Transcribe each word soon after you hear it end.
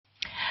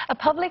A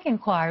public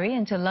inquiry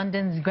into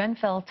London's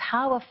Grenfell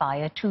Tower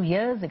fire 2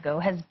 years ago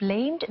has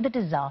blamed the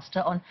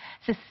disaster on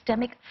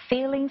systemic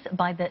failings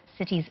by the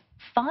city's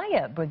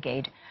fire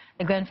brigade.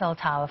 The Grenfell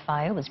Tower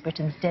fire was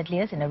Britain's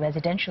deadliest in a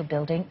residential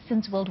building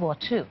since World War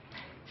II.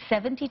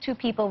 72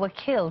 people were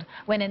killed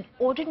when an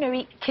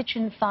ordinary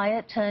kitchen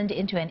fire turned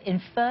into an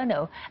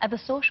inferno at the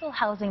social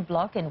housing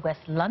block in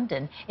West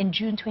London in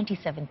June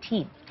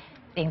 2017.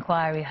 The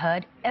inquiry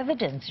heard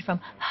evidence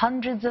from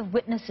hundreds of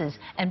witnesses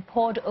and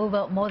pored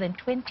over more than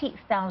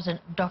 20,000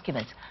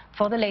 documents.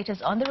 For the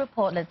latest on the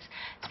report, let's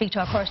speak to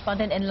our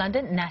correspondent in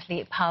London,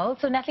 Natalie Powell.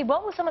 So, Natalie,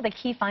 what were some of the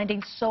key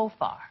findings so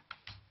far?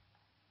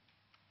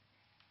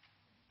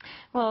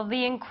 Well,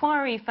 the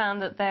inquiry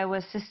found that there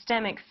were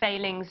systemic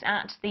failings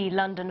at the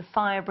London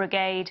Fire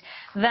Brigade,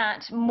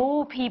 that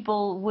more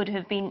people would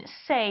have been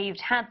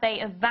saved had they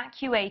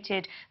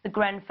evacuated the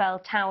Grenfell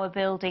Tower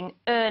building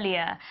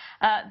earlier.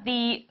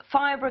 The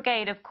Fire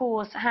Brigade, of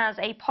course, has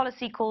a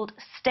policy called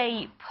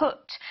Stay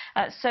Put,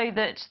 so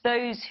that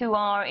those who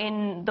are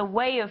in the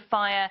way of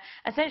fire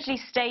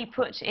essentially stay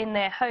put in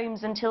their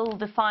homes until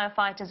the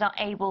firefighters are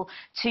able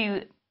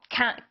to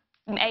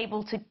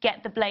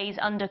get the blaze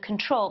under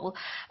control.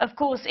 Of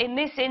course, in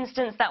this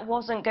instance, that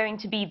wasn't going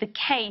to be the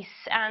case,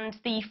 and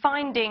the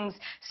findings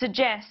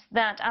suggest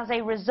that as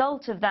a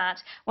result of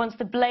that, once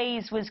the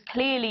blaze was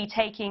clearly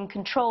taking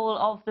control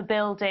of the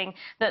building,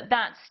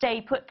 that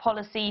stay-put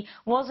policy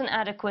wasn't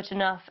adequate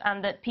enough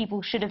and that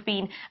people should have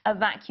been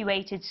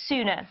evacuated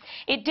sooner.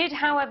 It did,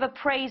 however,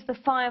 praise the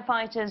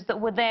firefighters that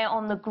were there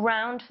on the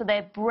ground for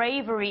their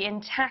bravery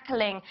in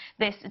tackling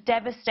this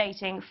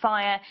devastating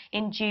fire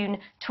in June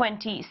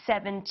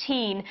 2017.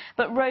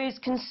 But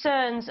raised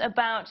concerns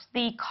about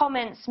the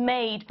comments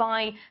made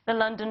by the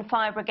London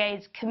Fire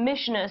Brigade's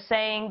commissioner,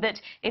 saying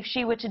that if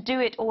she were to do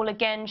it all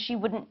again, she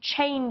wouldn't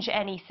change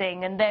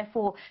anything, and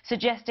therefore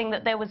suggesting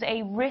that there was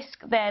a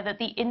risk there that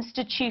the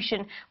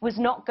institution was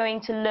not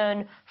going to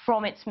learn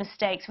from its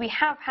mistakes. We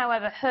have,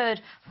 however,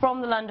 heard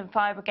from the London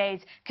Fire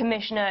Brigade's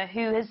commissioner,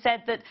 who has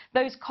said that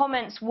those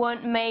comments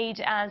weren't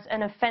made as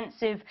an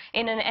offensive,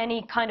 in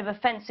any kind of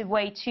offensive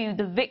way to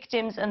the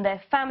victims and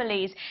their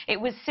families.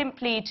 It was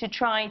simply to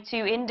try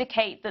to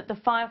indicate that the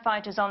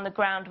firefighters on the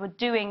ground were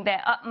doing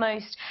their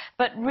utmost,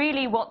 but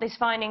really what these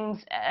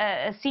findings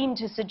seem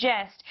to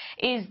suggest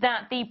is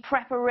that the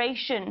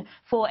preparation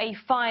for a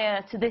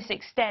fire to this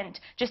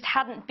extent just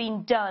hadn't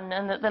been done,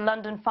 and that the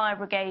London Fire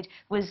Brigade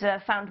was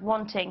found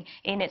wanting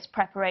in its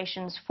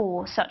preparations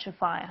for such a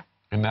fire.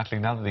 And Natalie,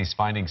 now that these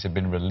findings have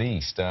been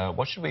released,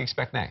 what should we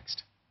expect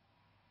next?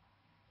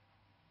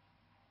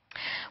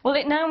 Well,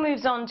 it now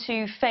moves on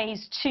to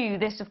phase 2.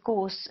 This, of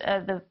course,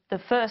 the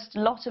first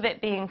lot of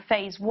it being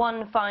phase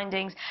 1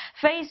 findings.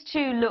 Phase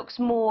 2 looks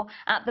more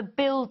at the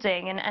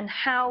building and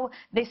how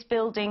this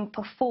building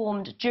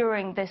performed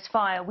during this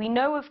fire. We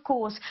know, of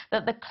course,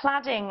 that the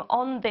cladding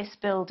on this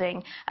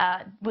building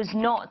was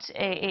not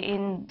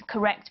in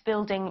correct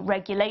building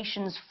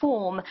regulations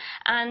form,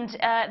 and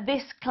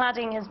this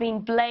cladding has been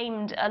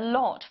blamed a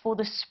lot for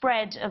the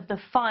spread of the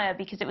fire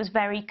because it was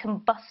very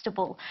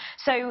combustible.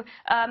 So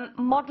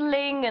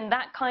modelling and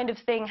that kind of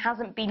thing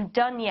hasn't been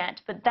done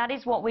yet, but that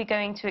is what we're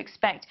going to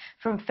expect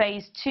from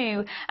phase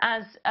 2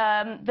 as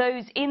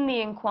those in the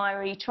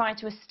inquiry try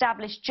to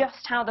establish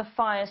just how the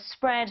fire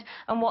spread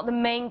and what the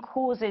main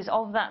causes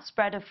of that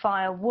spread of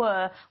fire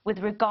were with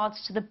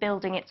regards to the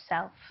building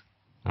itself.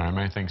 All right,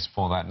 many thanks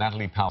for that.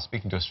 Natalie Powell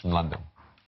speaking to us from London.